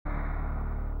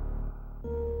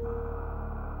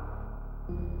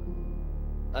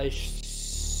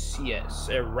Yes,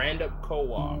 a random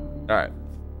co-op. All right.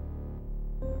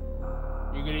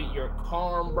 You're gonna eat your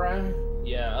cornbread?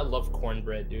 Yeah, I love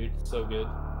cornbread, dude. It's so good.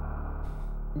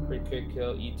 Pretty quick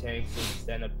kill, eat tanks, and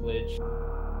stand up glitch.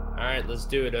 Alright, let's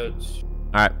do it, Oats.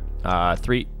 Alright.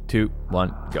 3, 2,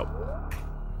 1, go.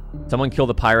 Someone kill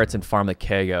the pirates and farm the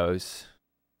Kagos.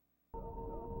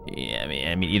 Yeah,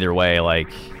 I mean, either way,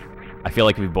 like, I feel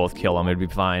like if we both kill them, it'd be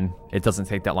fine. It doesn't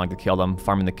take that long to kill them.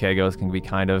 Farming the Kagos can be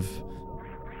kind of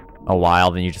a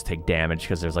while, then you just take damage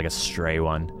because there's like a stray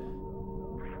one.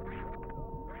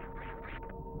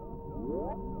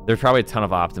 There's probably a ton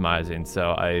of optimizing,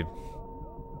 so I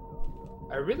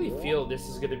really feel this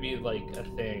is gonna be like a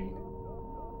thing.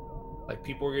 Like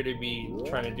people are gonna be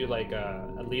trying to do like a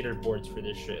leaderboards for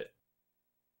this shit.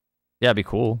 Yeah, it'd be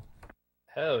cool.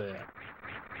 Hell yeah.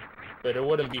 But it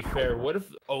wouldn't be fair. What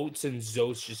if Oats and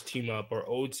Zeus just team up, or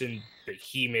Oats and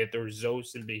Behemoth, or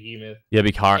Zeus and Behemoth? Yeah,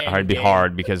 it'd be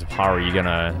hard because how are you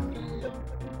gonna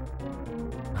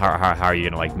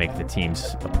like make the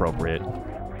teams appropriate?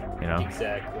 You know?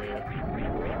 Exactly.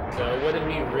 So it wouldn't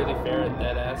be really fair in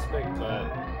that aspect, but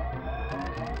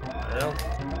I don't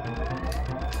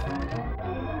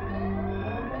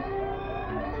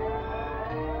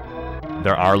know.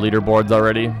 There are leaderboards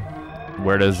already.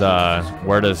 Where does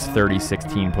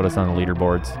 3016 put us on the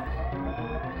leaderboards?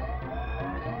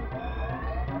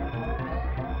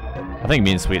 I think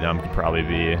me and Sweet Thumb could probably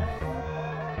be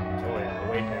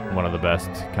one of the best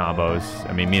combos.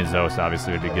 I mean, me and Zeus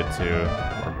obviously would be good too,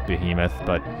 or Behemoth,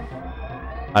 but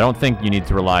I don't think you need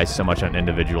to rely so much on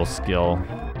individual skill,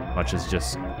 much as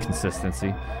just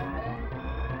consistency.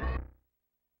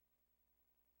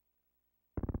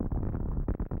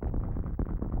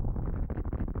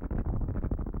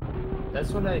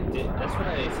 That's what I did. That's what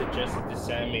I suggested to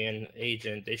Sammy and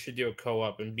Agent. They should do a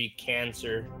co-op and beat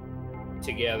Cancer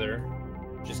together.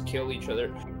 Just kill each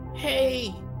other.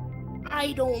 Hey,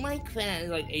 I don't like that.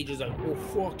 Like Agent's like, oh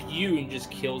fuck you, and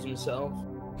just kills himself.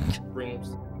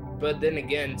 Brings. But then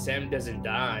again, Sam doesn't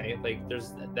die. Like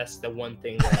that's the one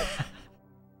thing that.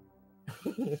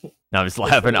 No, I'm just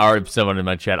laughing. Someone in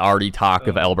my chat already talked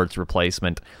of Albert's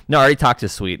replacement. No, I already talked to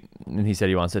Sweet, and he said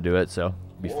he wants to do it, so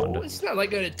it'd be fun to. It's not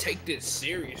like I'm gonna take this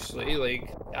seriously.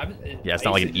 Like, yeah, it's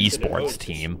not like an esports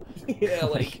team. Yeah,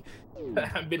 like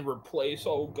I've been replaced.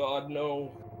 Oh God,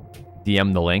 no.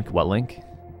 DM the link. What link?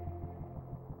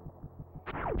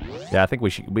 Yeah, I think we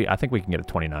should. I think we can get a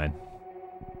 29.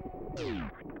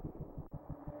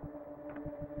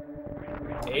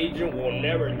 Agent will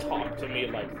never talk to me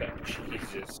like that.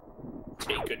 Jesus.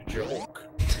 Take a joke.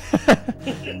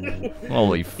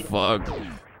 Holy fuck.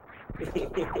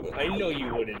 I know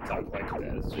you wouldn't talk like that.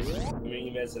 It's just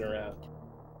me messing around.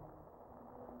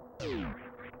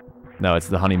 No, it's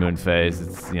the honeymoon phase.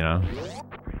 It's, you know,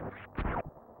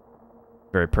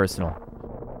 very personal.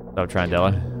 So,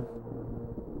 Trandella.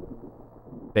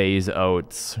 Phase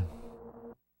Oats.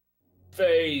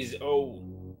 Phase Oats.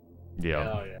 Yeah.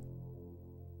 Hell yeah.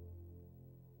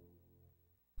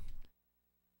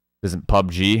 Isn't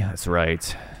PUBG? That's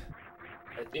right.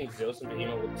 I think Zeus and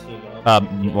Behemoth will team up.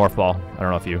 Morph Ball. I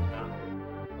don't know if you.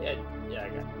 Yeah, I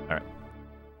got it. Alright.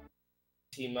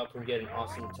 Team up and get an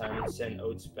awesome time and send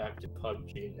Oats back to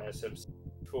PUBG and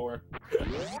SM4.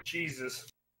 Jesus.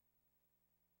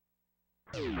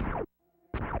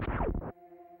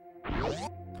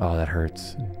 Oh, that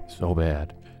hurts so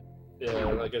bad.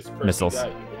 Yeah, I guess missiles. Got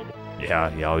you,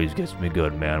 yeah, he always gets me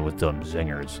good, man, with them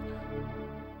zingers.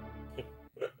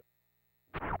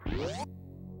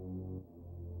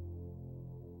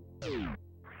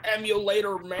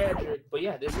 Emulator magic. But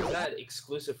yeah, this is not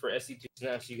exclusive for SC2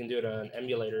 Snaps. You can do it on an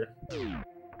emulator.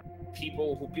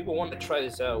 People want to try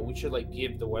this out, we should like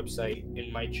give the website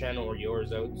in my channel or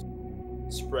yours out.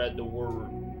 Spread the word.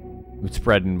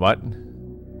 Spreading what?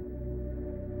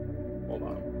 Hold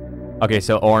on. Okay,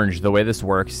 so Orange, the way this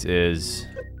works is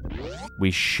we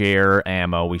share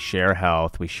ammo, we share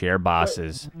health, we share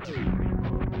bosses. Fuck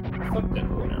that,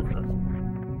 whatever.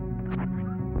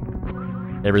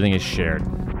 Everything is shared.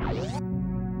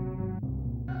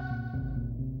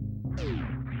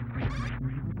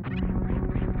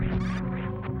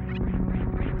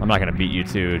 I'm not gonna beat you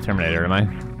to Terminator, am I?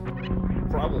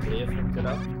 Probably if you put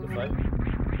up the fight.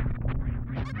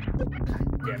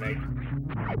 Damn it.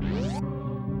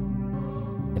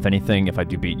 If anything, if I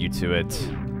do beat you to it.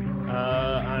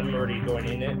 I'm already going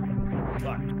in it.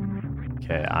 Fuck.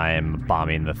 Okay, I am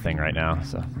bombing the thing right now,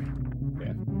 so.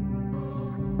 Yeah.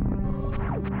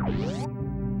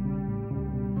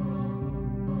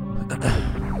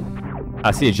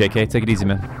 I see you, JK. Take it easy,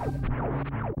 man.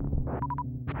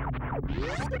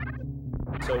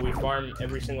 So we farm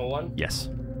every single one? Yes.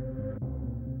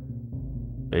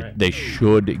 They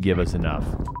should give us enough.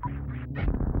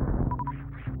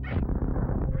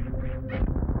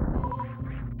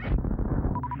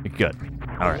 Good.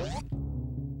 All right.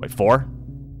 Wait, 4?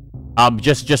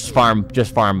 Just farm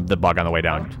the bug on the way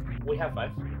down. We have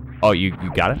 5. Oh, you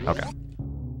got it? Okay.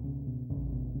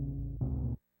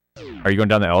 Are you going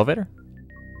down the elevator?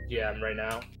 Yeah, I'm right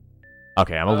now.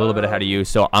 Okay, I'm a little bit ahead of you,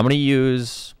 so I'm gonna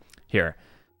use here.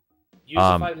 Use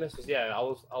the 5 missiles. Yeah,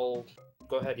 I'll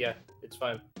go ahead. Yeah, it's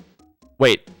fine.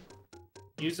 Wait.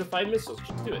 Use the 5 missiles.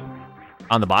 Just do it.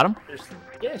 On the bottom?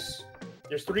 Yes.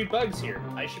 There's 3 bugs here.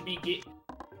 I should be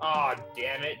Oh,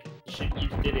 damn it. You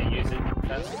didn't use it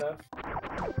fast enough.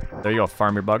 There you go.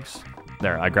 Farm your bugs.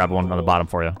 There, I grabbed one on the bottom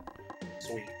for you.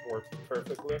 Sweet. Worked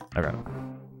perfectly. Okay.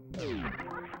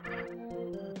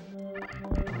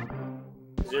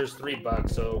 There's 3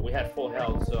 bugs, so we had full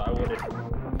health, so I would have...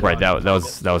 Right, that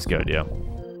was good, yeah.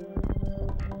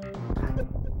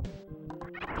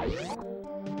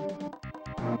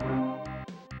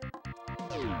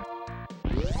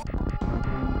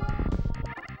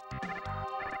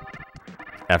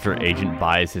 After Agent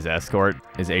buys his escort,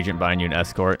 is Agent buying you an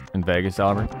escort in Vegas,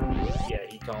 Oliver? Yeah,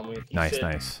 he told me. He Nice, said,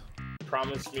 nice.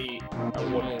 Promise me a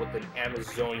woman with an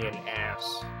Amazonian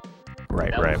ass.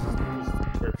 Right, That right. was his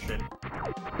description.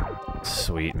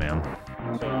 Sweet, man.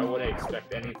 So I wouldn't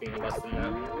expect anything less than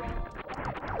that.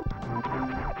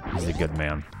 He's a good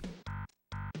man.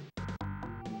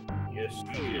 Yes,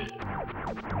 he is.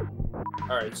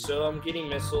 Alright, so I'm getting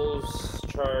missiles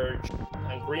charged.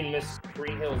 And Green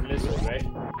Hills missiles, right?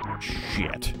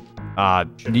 Shit.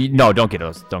 No, don't get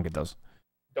those. Don't get those.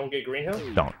 Don't get Green Hill?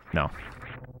 Don't. No.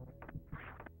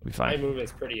 We'll be My fine.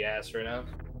 movement's pretty ass right now.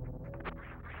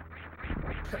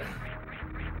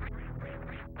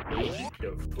 Agent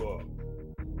the fuck.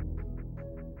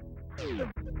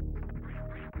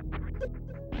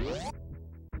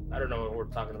 I don't know what we're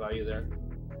talking about either.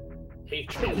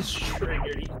 Hatred is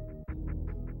triggered.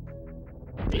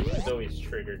 Hatred's always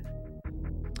triggered.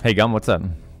 Hey, Gum, what's up?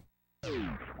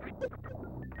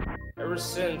 Ever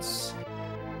since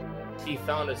he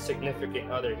found a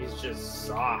significant other, he's just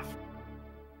soft.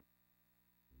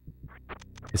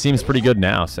 It seems pretty good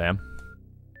now, Sam.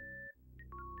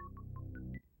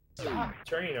 Stop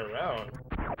turning around.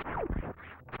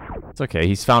 It's okay.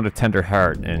 He's found a tender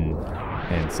heart in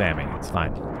Sammy. It's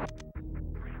fine.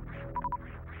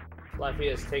 Fluffy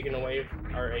has taken away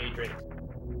our agent.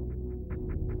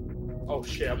 Oh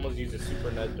shit, I almost used a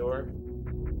super nut door.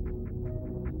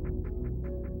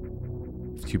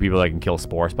 2 people that can kill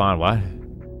Spore Spawn? What?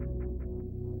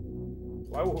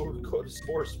 Why would we go to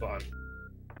Spore Spawn?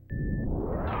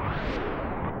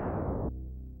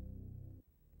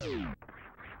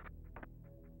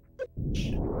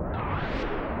 Shit.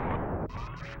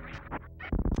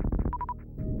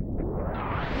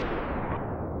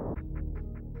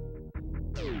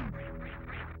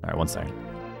 Alright, 1 second.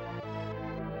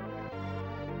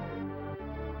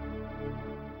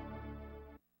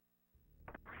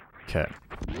 Okay.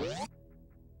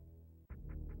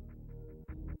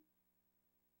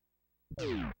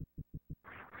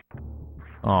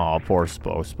 Oh, poor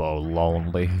Spo,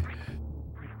 lonely.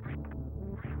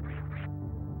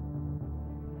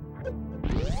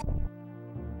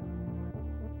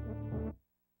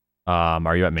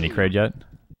 Are you at Minicrade yet?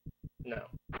 No.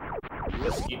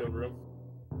 Mosquito room.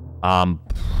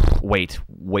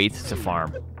 Wait to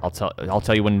farm. I'll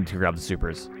tell you when to grab the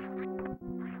supers.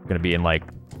 Gonna be in like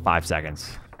 5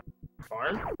 seconds.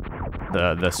 Farm?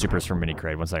 The supers from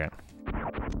Minicrade. 1 second.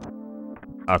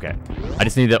 Okay. I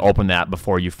just need to open that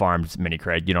before you farmed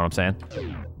Minicrade. You know what I'm saying?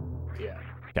 Yeah.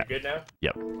 Okay. You good now?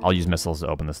 Yep. I'll use missiles to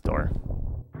open this door.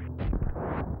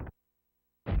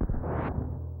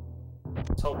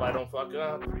 Let's hope I don't fuck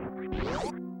up.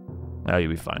 Oh,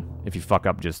 you'll be fine. If you fuck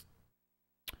up, just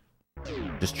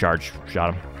charge.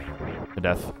 Shot him to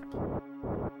death.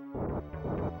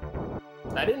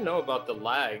 I didn't know about the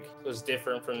lag. It was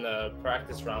different from the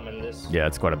practice ROM in this. Yeah,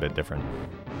 it's quite a bit different.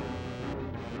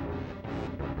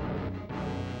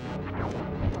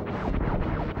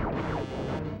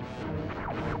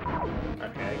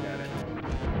 Okay, I got it.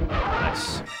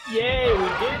 Nice. Yay, we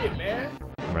did it, man!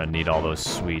 I'm gonna need all those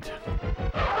sweet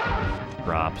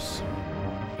drops.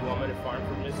 You want me to farm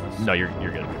for missiles? No, you're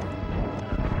good.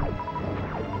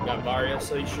 Got Varia,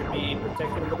 so you should be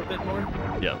protected a little bit more.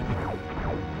 Yep.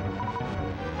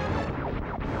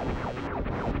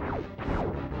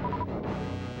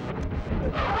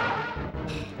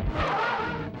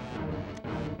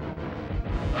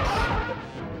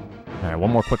 Alright,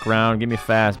 one more quick round. Give me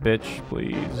fast, bitch,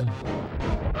 please.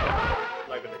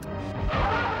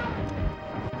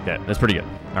 Okay, that's pretty good.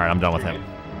 Alright, I'm done with him.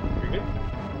 You're good?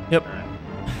 Yep. Alright.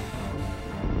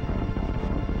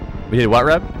 We did what,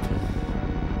 Reb?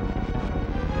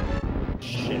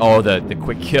 Shit. Oh, the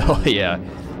quick kill. Yeah.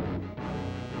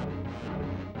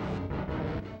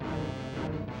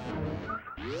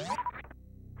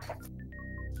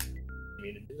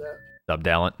 Me to do that.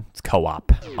 Subdalent. It's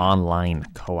co-op. Online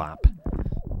co-op.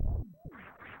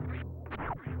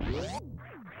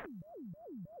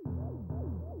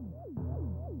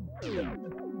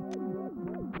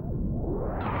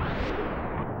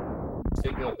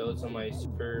 Sticking with those on my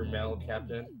super male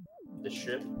captain, the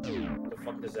ship. What the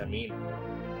fuck does that mean?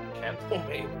 Captain,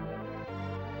 mate?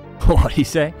 What'd he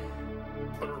say?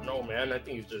 I don't know, man. I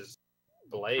think he's just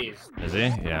blazed. Is he?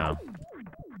 Yeah.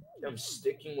 I'm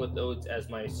sticking with those as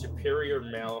my superior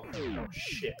male. Oh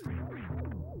shit.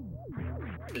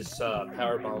 This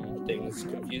power bomb thing is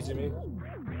confusing me.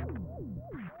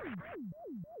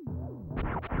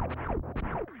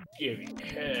 Give me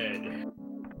head.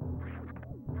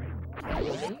 Oh,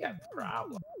 we got a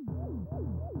problem.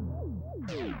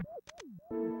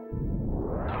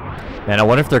 Man, I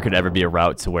wonder if there could ever be a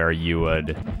route to where you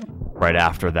would, right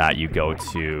after that, you go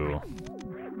to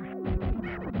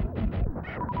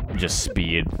just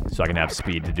speed, so I can have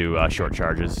speed to do short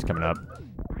charges coming up.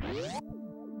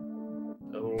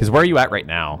 Because where are you at right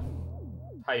now?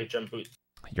 High jump boost.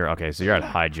 You're okay, so you're at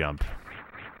high jump.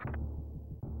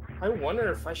 I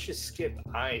wonder if I should skip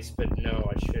ice, but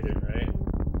no, I shouldn't, right?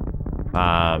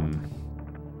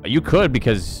 You could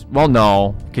because, well,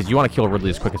 no, because you want to kill Ridley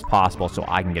as quick as possible, so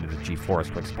I can get it to G4 as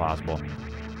quick as possible.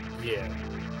 Yeah.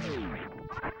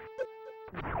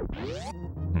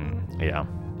 Yeah.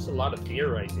 There's a lot of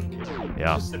theorizing, dude.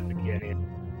 Yeah. Just at the beginning.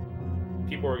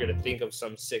 People are gonna think of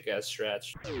some sick ass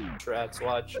strats.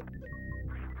 Watch.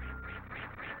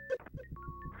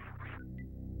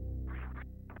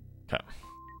 Okay.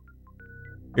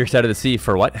 You're excited to see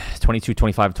for what? 22,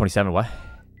 25, 27, what?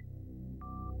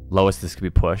 Lowest this could be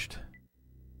pushed.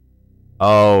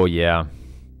 Oh, yeah.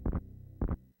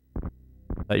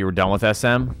 Thought you were done with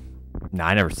SM? Nah,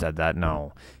 I never said that,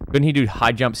 no. Couldn't he do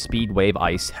high jump, speed, wave,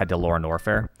 ice, head to Lauren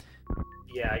Warfare?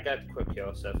 Yeah, I got quick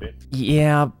kill stuff in.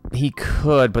 Yeah, he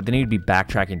could, but then he'd be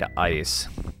backtracking to ice.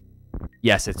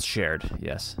 Yes, it's shared,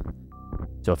 yes.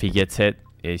 So if he gets hit,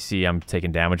 you see I'm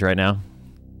taking damage right now?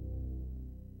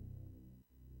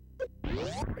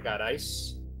 I got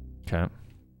ice. Okay.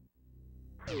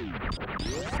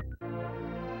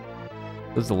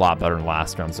 This is a lot better than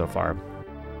last round so far.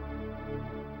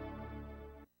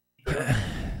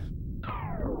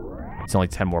 It's only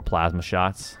 10 more plasma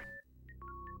shots.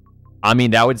 I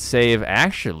mean, that would save...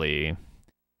 Actually,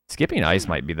 skipping ice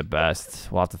might be the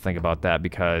best. We'll have to think about that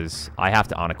because I have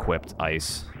to unequip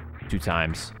ice 2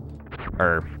 times.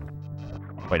 Or...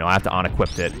 Wait, no, I have to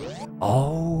unequip it.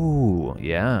 Oh,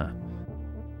 yeah.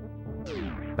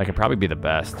 That could probably be the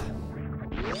best.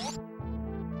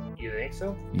 You think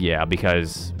so? Yeah,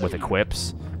 because with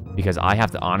equips, because I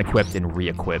have to unequipped and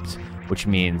re-equipped, which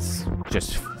means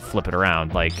just flip it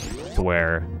around, like to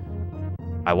where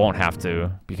I won't have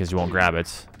to because you won't grab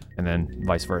it, and then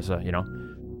vice versa, you know?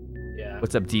 Yeah.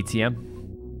 What's up,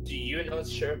 DTM? Do you and us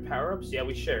share power-ups? Yeah,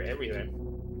 we share everything.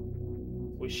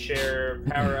 We share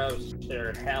power-ups,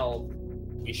 share health,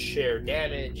 we share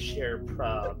damage, share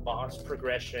boss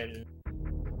progression,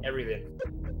 everything.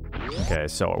 Okay,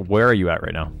 so where are you at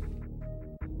right now?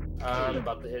 I'm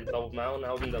about to hit Bubble Mountain.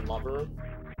 I was in the lava room.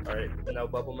 Alright, now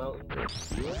Bubble Mountain.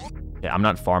 Yeah, I'm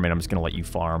not farming. I'm just gonna let you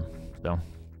farm. So.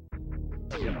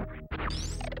 Yeah.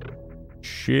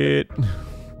 Shit.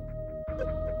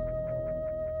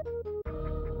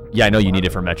 Yeah, I know you need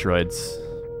it for Metroids.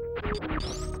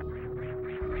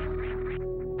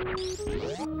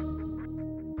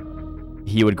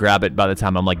 He would grab it by the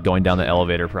time I'm like going down the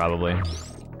elevator, probably.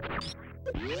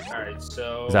 Alright,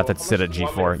 so... Does that have to sit at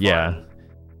G4? Yeah.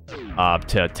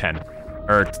 To 10.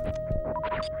 Or...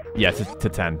 Yeah, to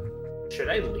 10. Should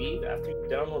I leave after you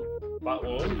download bot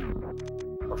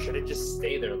 1? Or should I just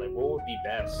stay there? Like, what would be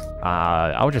best?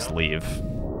 I would just leave.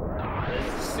 Let's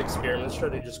just experiment. Let's try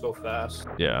to just go fast.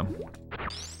 Yeah.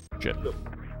 Shit.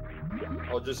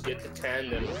 I'll just get to 10,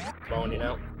 then boning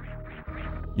out.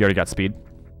 You already got speed?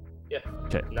 Yeah.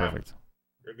 Okay, Nah. perfect.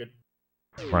 You're good.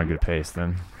 We're on good pace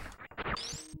then.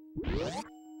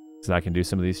 So I can do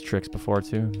some of these tricks before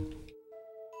too.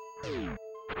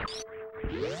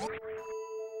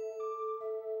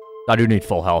 I do need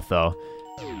full health though.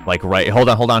 Like right, hold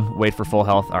on, wait for full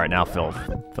health. All right, now fill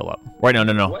up. Wait,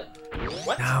 no.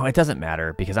 What? No, it doesn't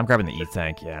matter because I'm grabbing the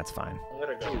E-tank. Yeah, it's fine. I'm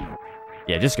gonna go.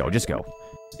 Yeah, just go.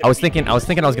 I was thinking I was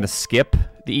gonna skip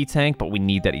the E-tank, but we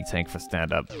need that E-tank for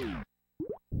stand up.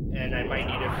 And I might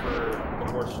need it for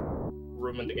the worst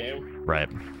room in the game. Right.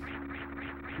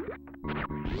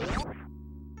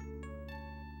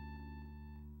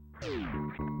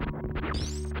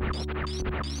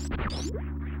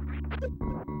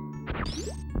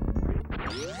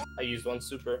 I used 1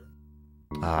 super.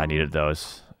 I needed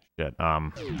those. Shit. I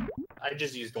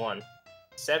just used 1.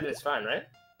 7 is fine, right?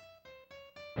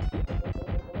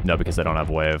 No, because I don't have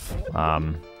wave.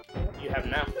 You have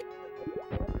now.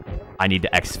 I need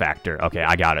the X factor. Okay,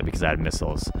 I got it because I had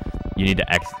missiles. You need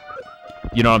the X.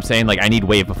 You know what I'm saying? Like I need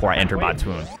wave before I enter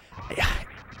Batoon.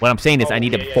 What I'm saying is I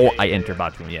need it before I enter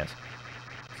Batoon. Yes.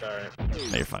 Sorry.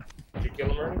 No, you're fine. Did you kill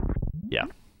him already? Yeah.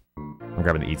 I'm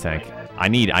grabbing the E-tank. I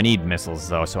need missiles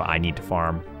though, so I need to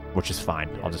farm, which is fine.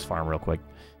 I'll just farm real quick.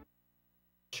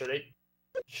 Should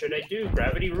I do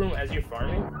gravity room as you're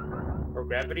farming? Or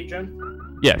gravity jump?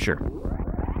 Yeah, sure.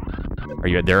 Are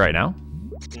you there right now?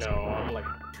 No, I'm like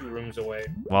 2 rooms away.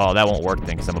 Well, that won't work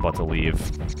then, because I'm about to leave.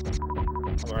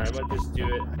 Alright, I'm gonna just do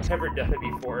it. I've never done it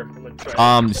before. I'm gonna try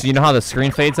it. So you know how the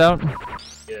screen fades out?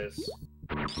 Yes.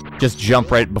 Just jump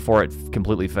right before it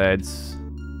completely fades.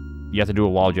 You have to do a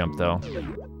wall jump, though. Yeah.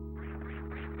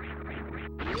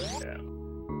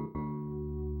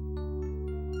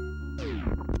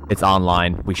 It's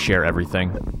online. We share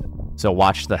everything. So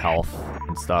watch the health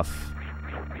and stuff.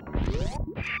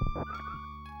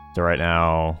 So right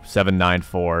now,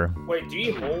 794. Wait, do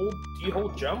you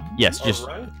hold jump? Yes, or just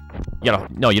run?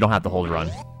 no, you don't have to hold run.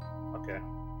 Okay.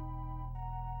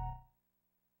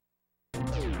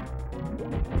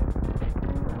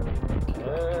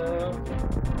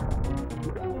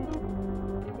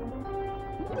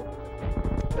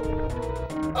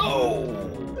 Oh!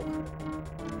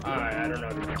 Alright, I don't know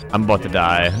what to do. I'm about to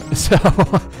die, so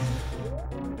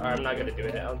Alright, I'm not gonna do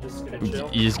it. I'm just gonna chill.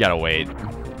 you just gotta wait.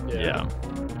 Yeah.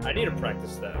 I need to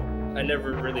practice that. I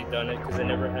never really done it because I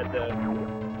never had the.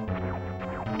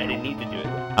 I didn't need to do it.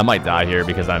 I might die here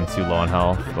because I'm too low on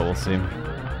health, but we'll see.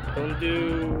 Don't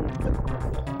do.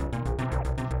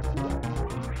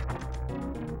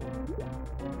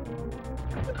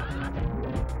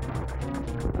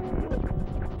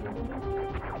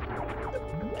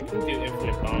 I can do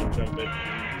infinite bomb jumping.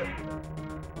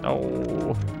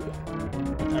 Oh.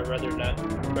 I'd rather not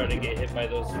try to get hit by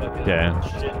those fucking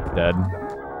shit. Dead.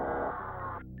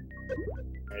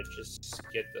 I just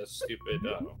get the stupid.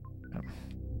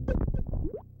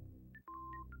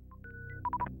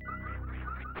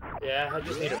 Yeah, I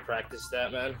just need to practice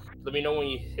that, man. Let me know when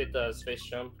you hit the space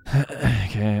jump.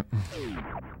 Okay.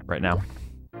 Right now.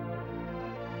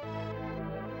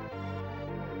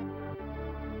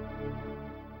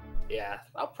 Yeah,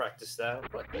 I'll practice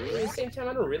that. But at the same time,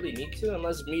 I don't really need to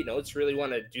unless me and Oats really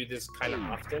want to do this kind of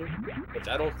often. Which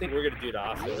I don't think we're going to do it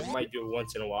often. We might do it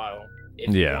once in a while.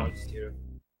 If he wants to.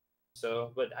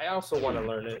 So, but I also want to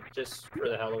learn it just for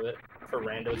the hell of it. For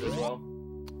randos as well.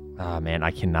 Ah, man,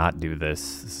 I cannot do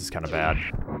this. This is kind of bad.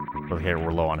 Okay,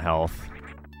 we're low on health.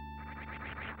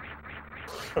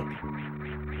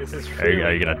 This is Are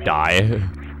you gonna die?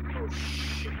 Oh,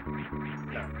 shit.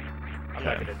 No. I'm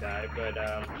not gonna die, but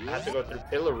I have to go through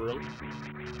pillar room.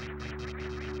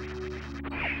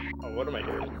 Oh, what am I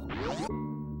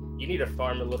doing? You need to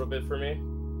farm a little bit for me.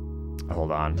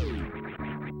 Hold on.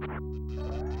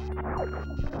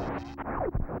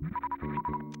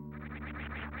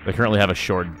 I currently have a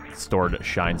stored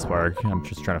Shine Spark. I'm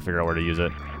just trying to figure out where to use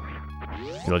it.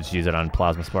 Maybe I'll just use it on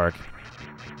Plasma Spark.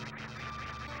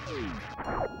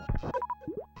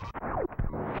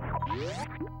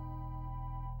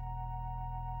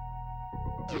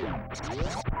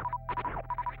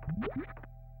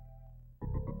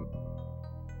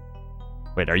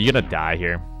 Wait, are you gonna die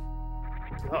here?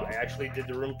 Oh, I actually did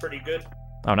the room pretty good.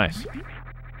 Oh, nice.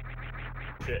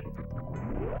 Shit.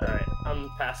 Alright, I'm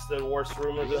past the worst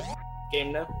room of the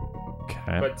game now.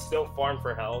 Okay. But still farm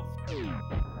for health.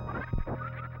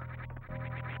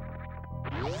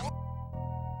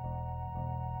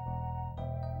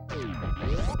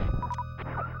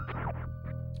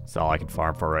 That's all I can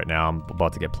farm for right now. I'm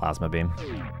about to get Plasma Beam.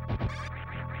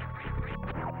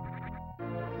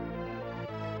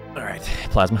 Alright,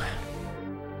 Plasma.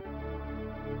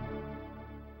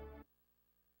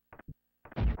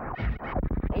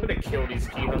 I'm gonna kill these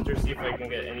key hunters, see if I can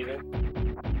get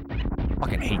anything.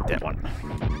 Fucking hate that one.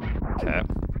 Okay.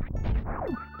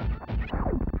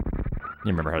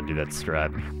 You remember how to do that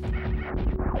strat.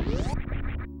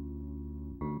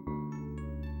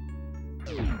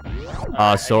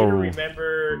 So... I need to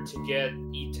remember to get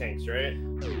E-tanks, right?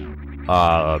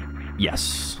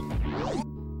 Yes.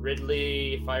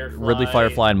 Ridley, Firefly... Ridley,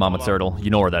 Firefly, and Mama Turtle.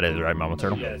 You know where that is, right, Mama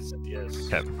Turtle? Yes,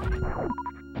 yes. Okay.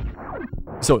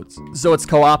 So it's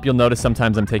co-op. You'll notice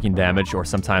sometimes I'm taking damage, or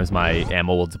sometimes my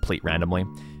ammo will deplete randomly.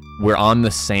 we're on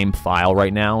the same file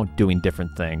right now, doing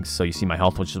different things. So you see my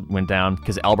health which went down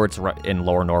because Albert's in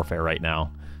Lower Norfair right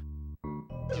now.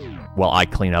 While I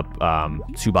clean up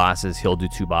 2 bosses, he'll do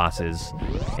 2 bosses,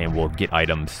 and we'll get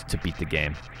items to beat the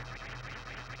game.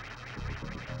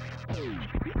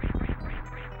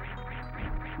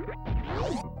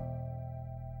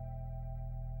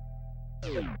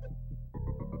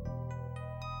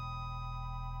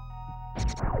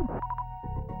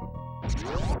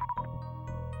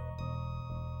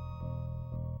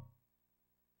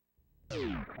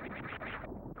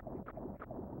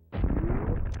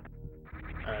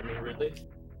 Really?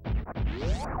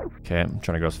 Okay, I'm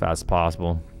trying to go as fast as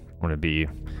possible. I'm going to be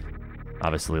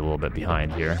obviously a little bit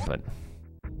behind here, but...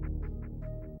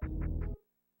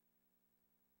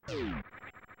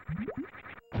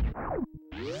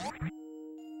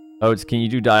 Oats, can you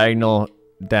do diagonal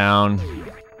down?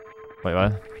 Wait,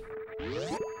 what?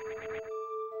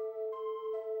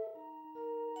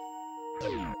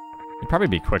 It'd probably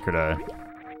be quicker to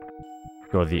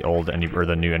go the old or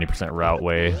the new 90% route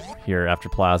way here after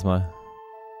Plasma.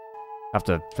 I'd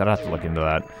have to look into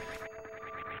that.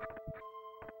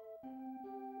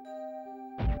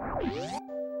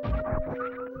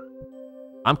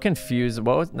 I'm confused.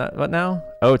 What now?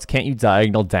 Oh, it's can't you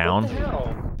diagonal down? What the hell?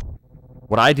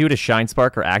 What I do to Shine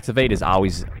Spark or activate is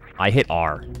always I hit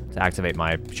R to activate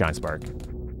my Shine Spark.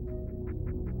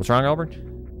 What's wrong, Albert?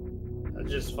 I'm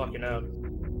just fucking out.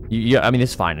 Yeah, I mean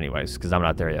it's fine anyways because I'm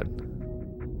not there yet.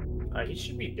 He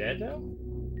should be dead now.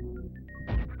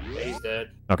 Yeah, he's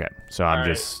dead. Okay, so I'm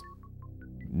just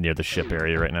near the ship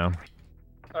area right now.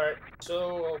 Alright,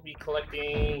 so I'll be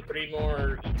collecting 3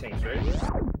 more E-tanks, right?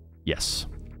 Yes.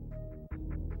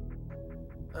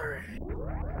 Alright.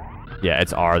 Yeah,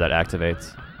 it's R that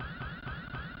activates.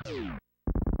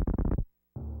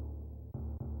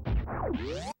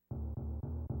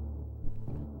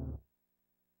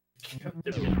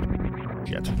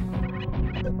 Shit.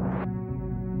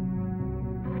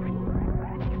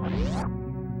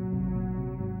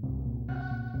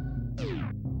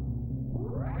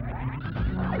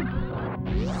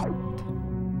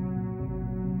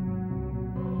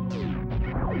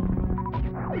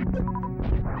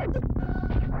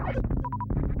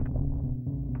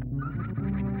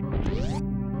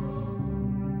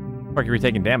 Fuck, you were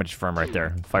taking damage from right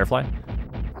there. Firefly?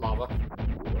 Lava.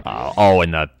 Oh,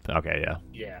 and that. Okay, yeah.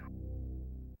 Yeah.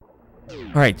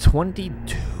 Alright,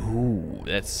 22.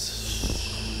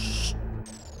 That's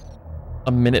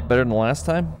a minute better than the last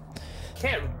time.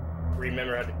 Can't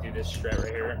remember how to do this strat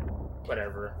right here.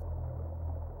 Whatever.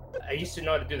 I used to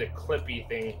know how to do the clippy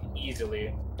thing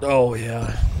easily. Oh,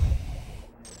 yeah.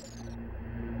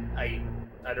 I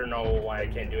don't know why I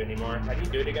can't do it anymore. How do you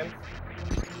do it again?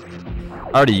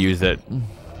 I already used it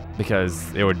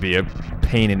because it would be a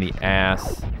pain in the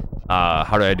ass.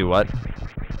 How do I do what?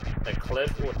 The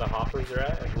clip with the hoppers are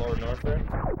at Lower Norfair?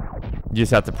 You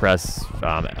just have to press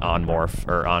on morph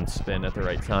or on spin at the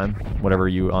right time. Whatever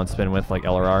you on spin with, like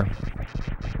L or R.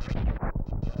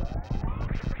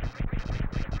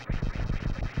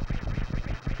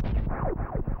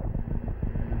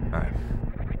 Alright.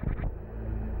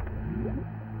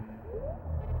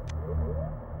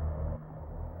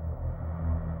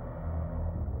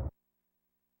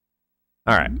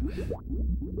 Alright.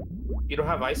 You don't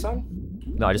have ice on?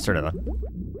 No, I just turned it on.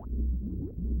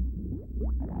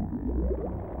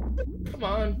 Come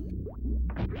on.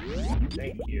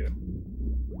 Thank you.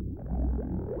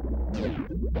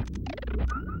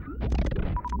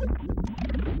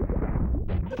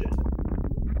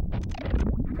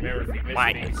 Remember, if you miss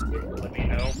these, let me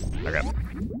know. Okay.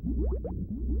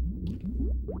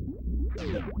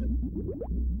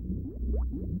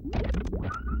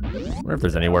 I wonder if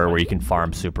there's anywhere where you can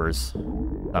farm supers.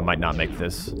 I might not make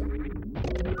this.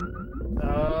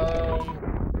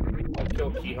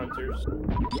 Kill key hunters.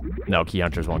 No, key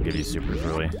hunters won't give you supers,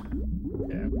 really.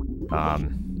 Yeah.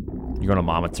 You go to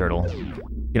Mama Turtle.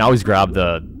 You can always grab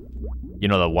the, you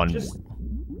know, the one.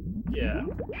 Yeah.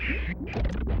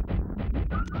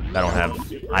 I don't have.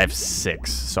 I have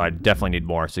 6, so I definitely need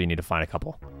more. So you need to find a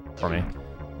couple for me.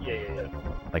 Yeah.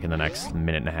 Like in the next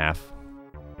minute and a half.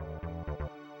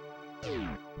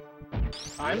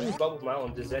 I'm in Bubble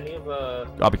Mountain. Does any of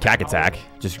I'll be Cack Attack.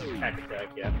 Just Cack Attack,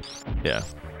 yeah. Yeah.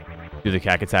 Do the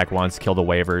Cack Attack once, kill the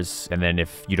waivers, and then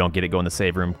if you don't get it, go in the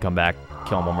save room, come back,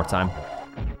 kill them one more time.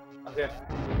 Okay.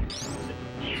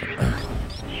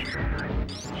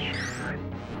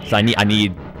 So I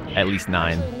need at least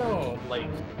 9. Actually, no, like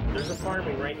there's a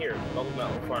farming right here. Bubble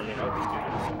Mountain farming. I'll just do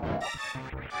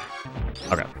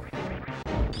this. Okay.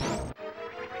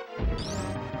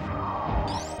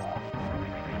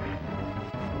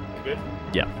 good?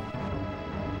 Yeah.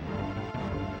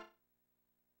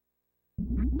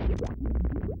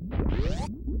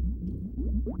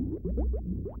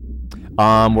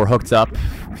 We're hooked up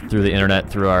through the internet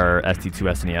through our ST2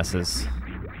 SNESs.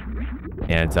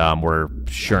 And we're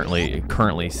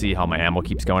currently see how my ammo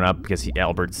keeps going up because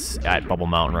Albert's at Bubble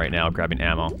Mountain right now grabbing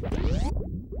ammo.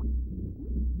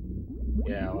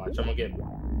 Yeah, watch. I'm gonna get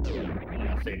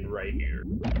nothing right here.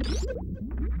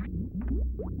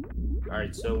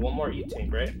 Alright, so one more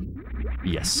E-tank, right?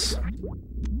 Yes.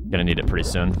 Gonna need it pretty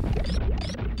soon.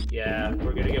 Yeah,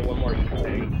 we're gonna get one more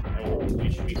E-tank, and we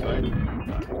should be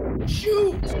fine.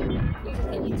 Shoot!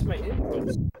 It needs my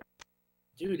inputs.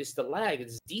 Dude, it's the lag.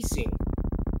 It's desync.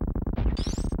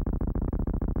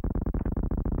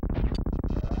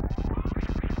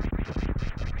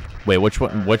 Wait, which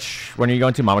one are you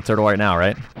going to? Mama Turtle right now,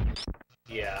 right?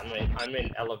 Yeah, I'm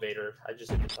in elevator. I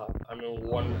just hit the top. I'm in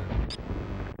one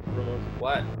room.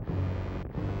 What?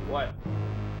 What?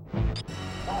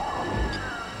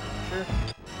 Sure.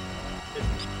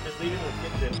 Just leave it in the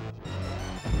kitchen.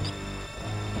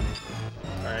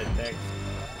 Alright, thanks.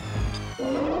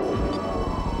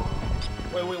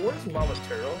 Wait, where's Mama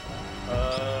Turtle?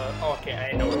 Oh, okay,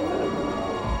 I know where it's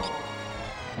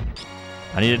at.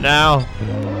 I need it now.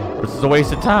 This is a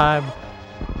waste of time.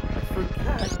 I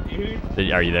forgot,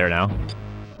 dude. Are you there now?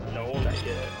 No, not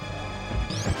yet.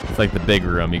 It's like the big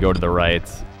room. You go to the right.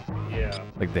 Yeah.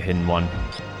 Like the hidden one.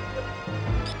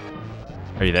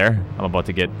 Are you there? I'm about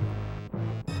to get...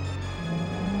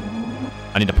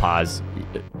 I need to pause.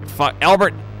 Fuck,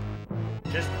 Albert!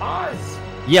 Just pause!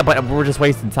 Yeah, but we're just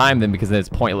wasting time then because then it's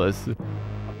pointless. I'm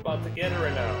about to get it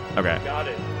right now. Okay. Got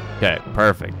it. Okay,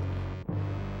 perfect.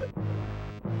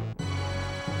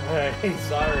 Alright,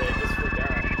 sorry, I just forgot.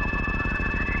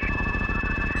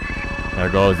 There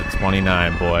goes the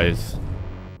 29, boys.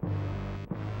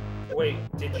 Wait,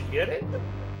 did you get it?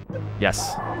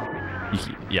 Yes.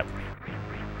 Yep.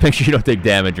 Make sure you don't take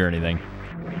damage or anything.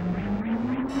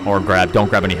 Or don't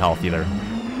grab any health either.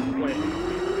 Wait. Okay,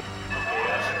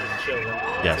 I should just chill then.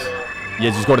 Yes. So, Yeah,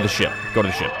 just go to the ship. Go to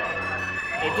the ship.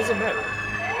 it doesn't matter.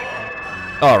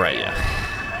 Alright, yeah.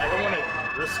 I don't want to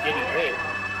risk getting hit.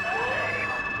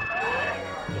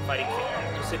 If I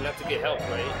can, you said not to get help,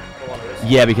 right? I don't want to risk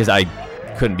Yeah, because I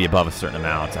couldn't be above a certain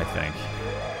amount, I think.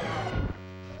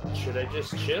 Should I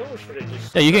just chill or should I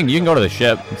just... Yeah, you can go to the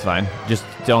ship. It's fine. Just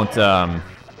don't, Can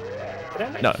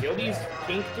I not kill these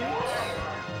pink dudes?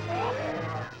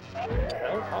 What the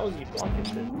hell? How is he blocking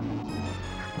shit?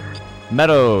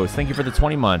 Meadows, thank you for the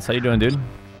 20 months. How you doing, dude?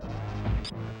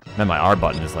 Man, my R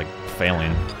button is like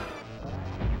failing.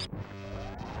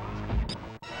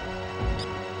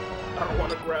 I don't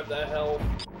want to grab that health.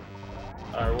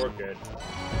 Alright, we're good.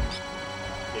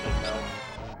 Getting health.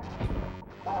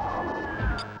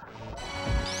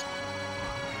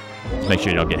 Just make sure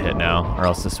you don't get hit now, or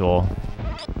else this will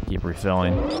keep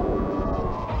refilling.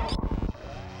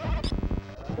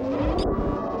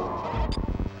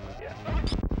 Yeah.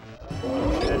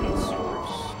 Oh shit, I need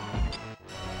sewers.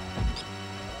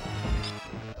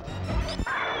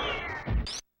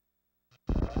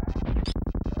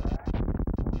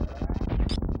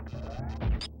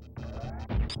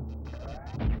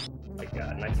 Oh my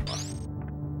god, nice one.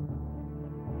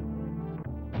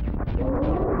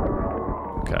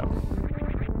 Okay.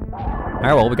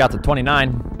 Alright, well, we got to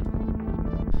 29.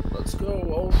 Let's go,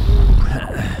 old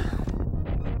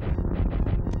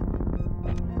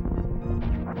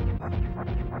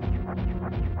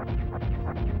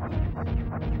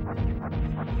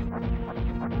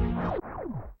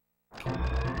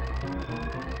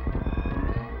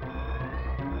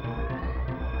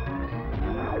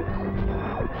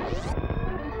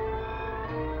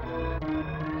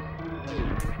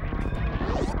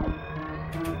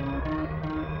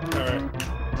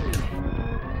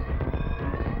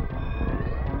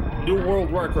New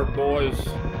world record, boys.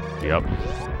 Yep.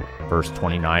 First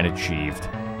 29 achieved.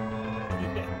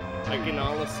 I can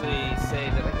honestly say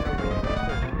that I got a world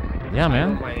record. Yeah,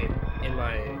 man. In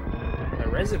my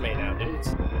resume now, dude. It's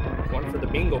one for the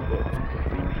bingo book.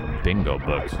 Bingo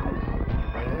books.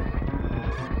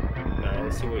 Alright,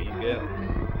 let's see what you get.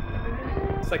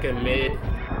 It's like a mid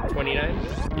 29.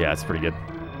 Yeah, it's pretty good.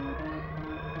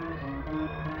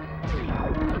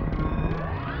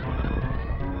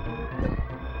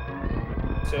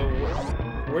 So,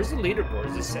 where's the leaderboard?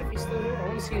 Is this Seppi still here? I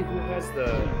want to see who has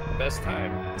the best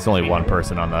time. It's only one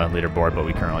person on the leaderboard, but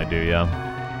we currently do,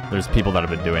 yeah. There's people that have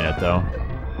been doing it, though.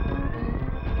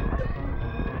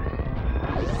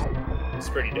 It's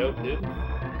pretty dope, dude.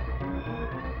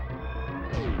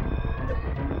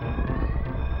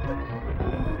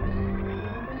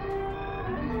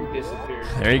 Who disappeared?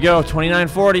 There you go,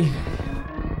 2940.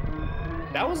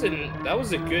 That was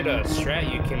a good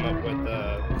strat you came up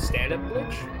with, stand-up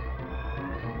glitch.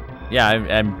 Yeah,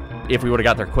 and if we would have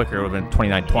got there quicker, it would have been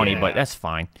 2920, but that's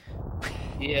fine.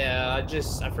 Yeah, I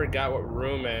forgot what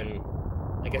room, and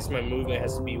I guess my movement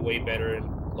has to be way better in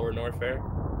Lower Norfair.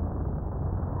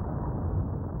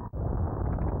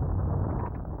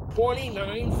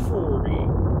 2940.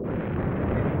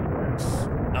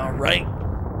 All right.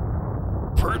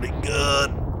 Pretty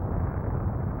good.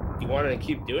 You want to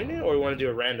keep doing it, or you want to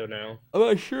do a rando now? I'm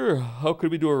not sure. How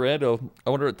could we do a rando? I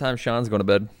wonder what time Sean's going to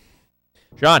bed.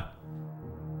 Sean!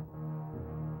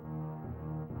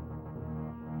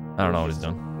 I don't know what he's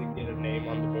doing. Get a name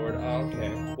on the board. Oh,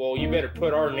 okay. Well, you better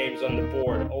put our names on the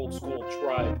board. Old school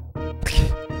tribe.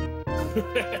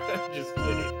 Just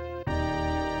kidding.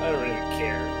 I don't really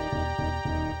care.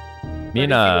 Me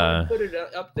and put it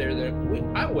up there,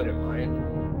 then I wouldn't mind.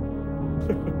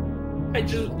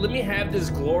 Let me have this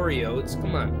glory, Oats.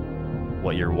 Come on.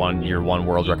 What, your one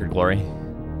world record glory?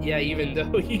 Yeah, even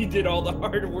though you did all the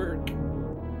hard work.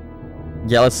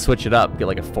 Yeah, let's switch it up. Get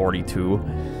like a 42.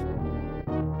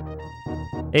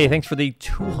 Hey, thanks for the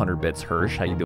 200 bits, Hirsch. How you doing?